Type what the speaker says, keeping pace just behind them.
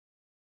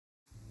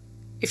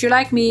If you're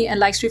like me and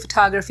like street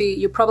photography,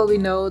 you probably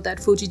know that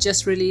Fuji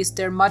just released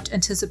their much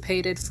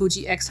anticipated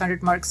Fuji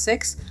X100 Mark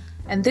VI.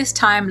 And this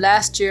time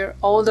last year,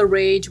 all the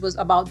rage was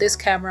about this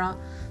camera.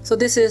 So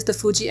this is the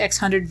Fuji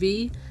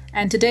X100V.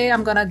 And today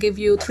I'm gonna give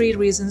you 3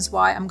 reasons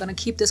why I'm gonna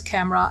keep this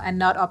camera and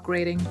not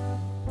upgrading.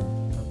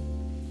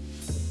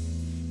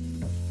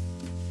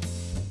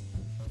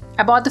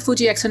 I bought the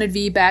Fuji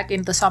X100V back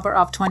in the summer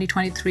of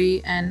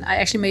 2023 and I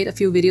actually made a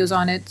few videos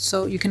on it,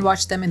 so you can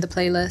watch them in the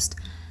playlist.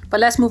 But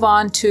let's move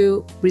on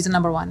to reason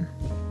number 1.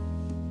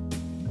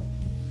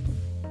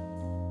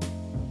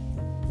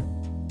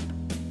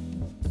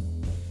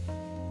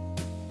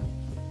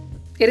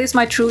 It is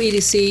my true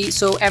EDC,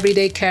 so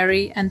everyday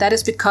carry, and that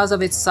is because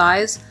of its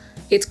size.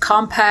 It's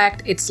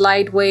compact, it's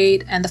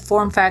lightweight, and the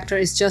form factor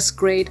is just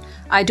great.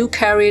 I do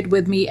carry it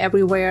with me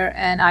everywhere,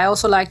 and I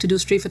also like to do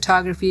street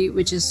photography,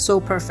 which is so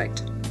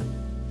perfect.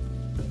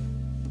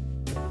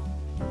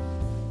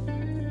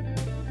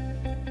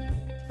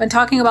 When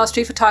talking about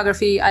street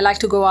photography, I like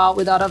to go out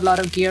without a lot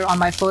of gear on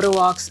my photo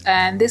walks,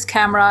 and this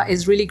camera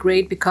is really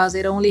great because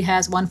it only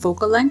has one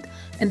focal length,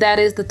 and that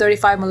is the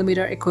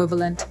 35mm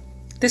equivalent.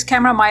 This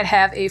camera might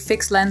have a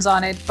fixed lens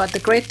on it, but the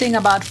great thing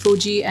about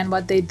Fuji and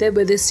what they did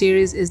with this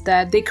series is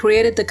that they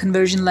created the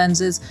conversion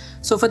lenses.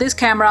 So for this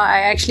camera, I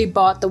actually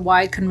bought the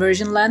wide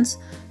conversion lens.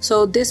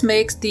 So this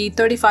makes the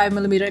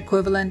 35mm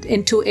equivalent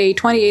into a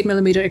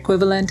 28mm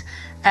equivalent.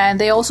 And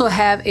they also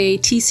have a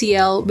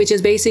TCL, which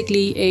is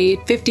basically a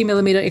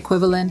 50mm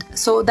equivalent.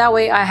 So that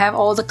way I have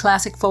all the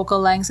classic focal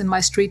lengths in my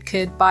street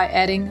kit by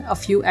adding a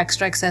few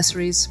extra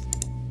accessories.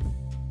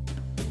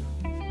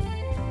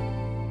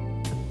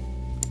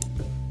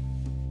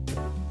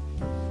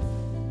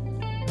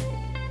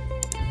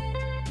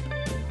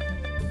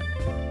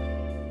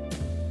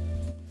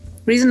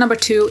 Reason number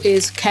 2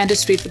 is candid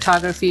street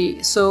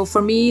photography. So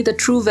for me, the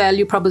true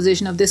value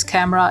proposition of this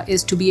camera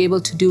is to be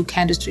able to do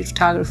candid street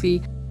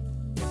photography.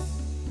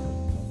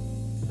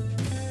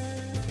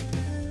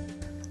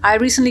 I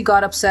recently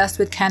got obsessed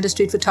with candid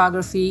street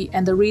photography,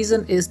 and the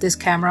reason is this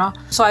camera.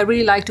 So I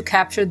really like to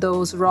capture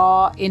those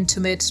raw,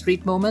 intimate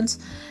street moments.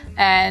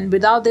 And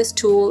without this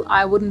tool,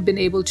 I wouldn't have been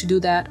able to do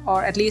that,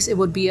 or at least it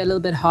would be a little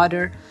bit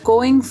harder.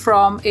 Going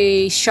from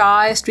a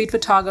shy street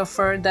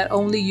photographer that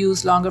only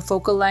used longer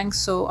focal lengths,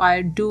 so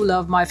I do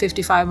love my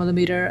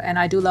 55mm and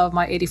I do love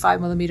my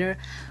 85mm,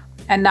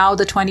 and now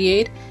the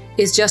 28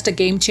 is just a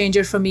game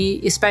changer for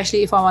me,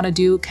 especially if I want to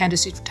do candid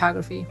street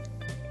photography.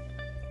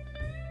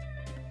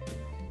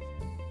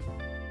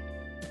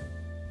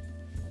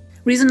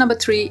 Reason number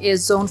 3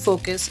 is zone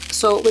focus.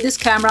 So with this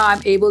camera,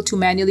 I'm able to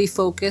manually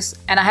focus,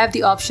 and I have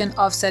the option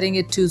of setting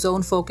it to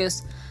zone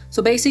focus.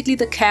 So basically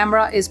the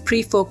camera is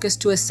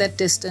pre-focused to a set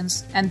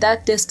distance, and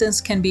that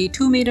distance can be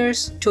 2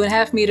 meters,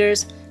 2.5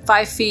 meters,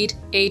 5 feet,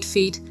 8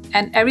 feet,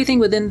 and everything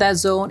within that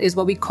zone is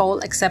what we call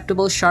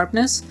acceptable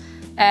sharpness.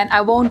 And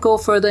I won't go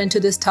further into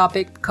this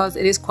topic because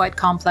it is quite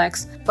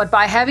complex. But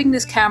by having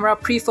this camera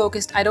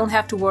pre-focused, I don't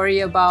have to worry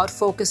about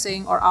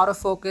focusing or out of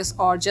focus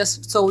or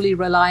just solely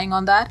relying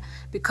on that,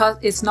 because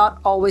it's not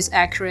always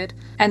accurate.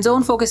 And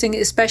zone focusing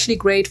is especially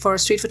great for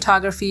street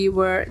photography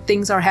where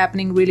things are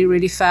happening really,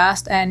 really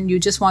fast and you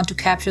just want to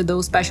capture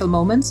those special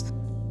moments.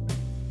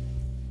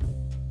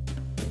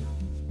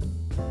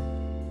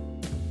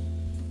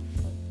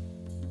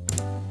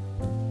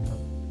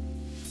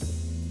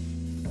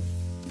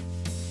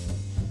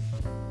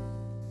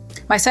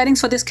 My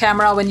settings for this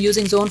camera when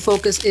using zone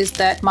focus is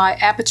that my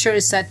aperture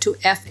is set to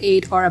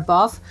f8 or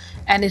above,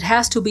 and it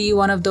has to be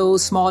one of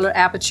those smaller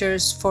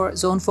apertures for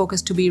zone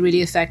focus to be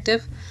really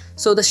effective.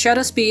 So the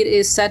shutter speed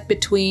is set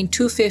between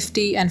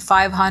 250 and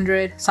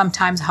 500,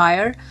 sometimes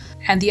higher,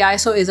 and the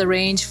ISO is a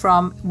range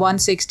from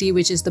 160,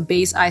 which is the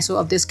base ISO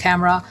of this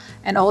camera,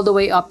 and all the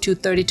way up to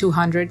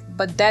 3200,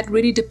 but that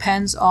really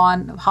depends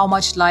on how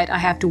much light I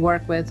have to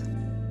work with.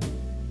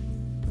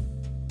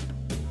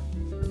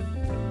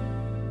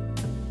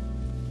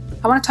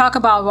 I want to talk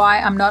about why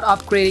I'm not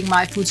upgrading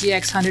my Fuji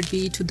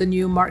X100V to the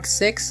new Mark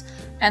VI,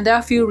 and there are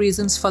a few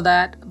reasons for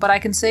that, but I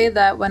can say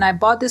that when I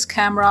bought this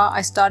camera,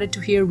 I started to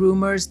hear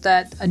rumors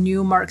that a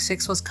new Mark VI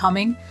was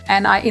coming,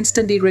 and I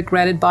instantly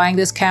regretted buying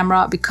this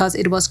camera because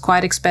it was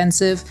quite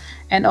expensive,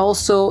 and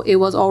also it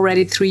was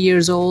already 3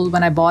 years old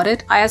when I bought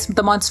it. As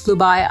the months flew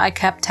by, I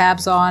kept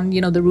tabs on,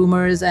 the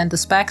rumors and the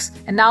specs,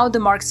 and now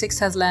the Mark VI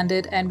has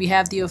landed and we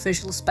have the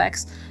official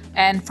specs.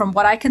 And from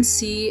what I can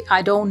see,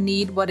 I don't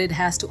need what it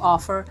has to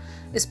offer,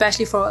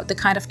 especially for the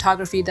kind of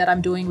photography that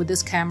I'm doing with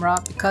this camera,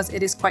 because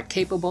it is quite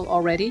capable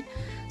already.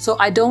 So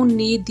I don't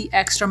need the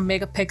extra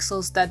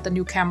megapixels that the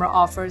new camera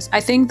offers.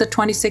 I think the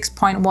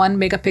 26.1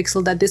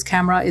 megapixel that this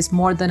camera is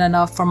more than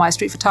enough for my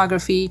street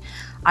photography.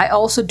 I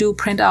also do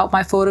print out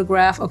my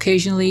photograph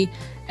occasionally,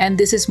 and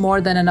this is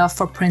more than enough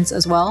for prints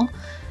as well.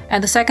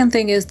 And the second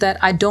thing is that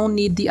I don't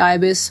need the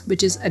IBIS,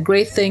 which is a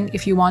great thing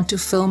if you want to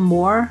film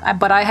more.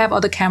 But I have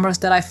other cameras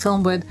that I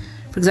film with,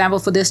 for example,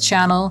 for this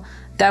channel,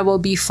 that will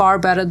be far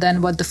better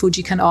than what the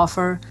Fuji can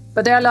offer.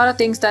 But there are a lot of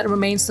things that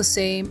remains the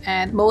same,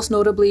 and most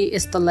notably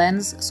is the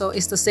lens. So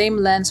it's the same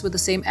lens with the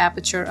same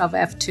aperture of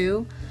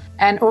f2.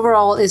 and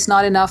overall it's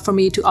not enough for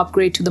me to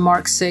upgrade to the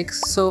Mark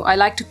 6. So I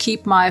like to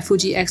keep my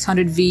Fuji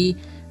x100V,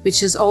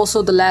 which is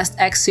also the last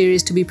X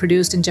series to be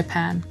produced in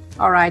Japan.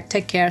 Alright,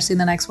 take care, see you in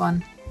the next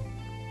one.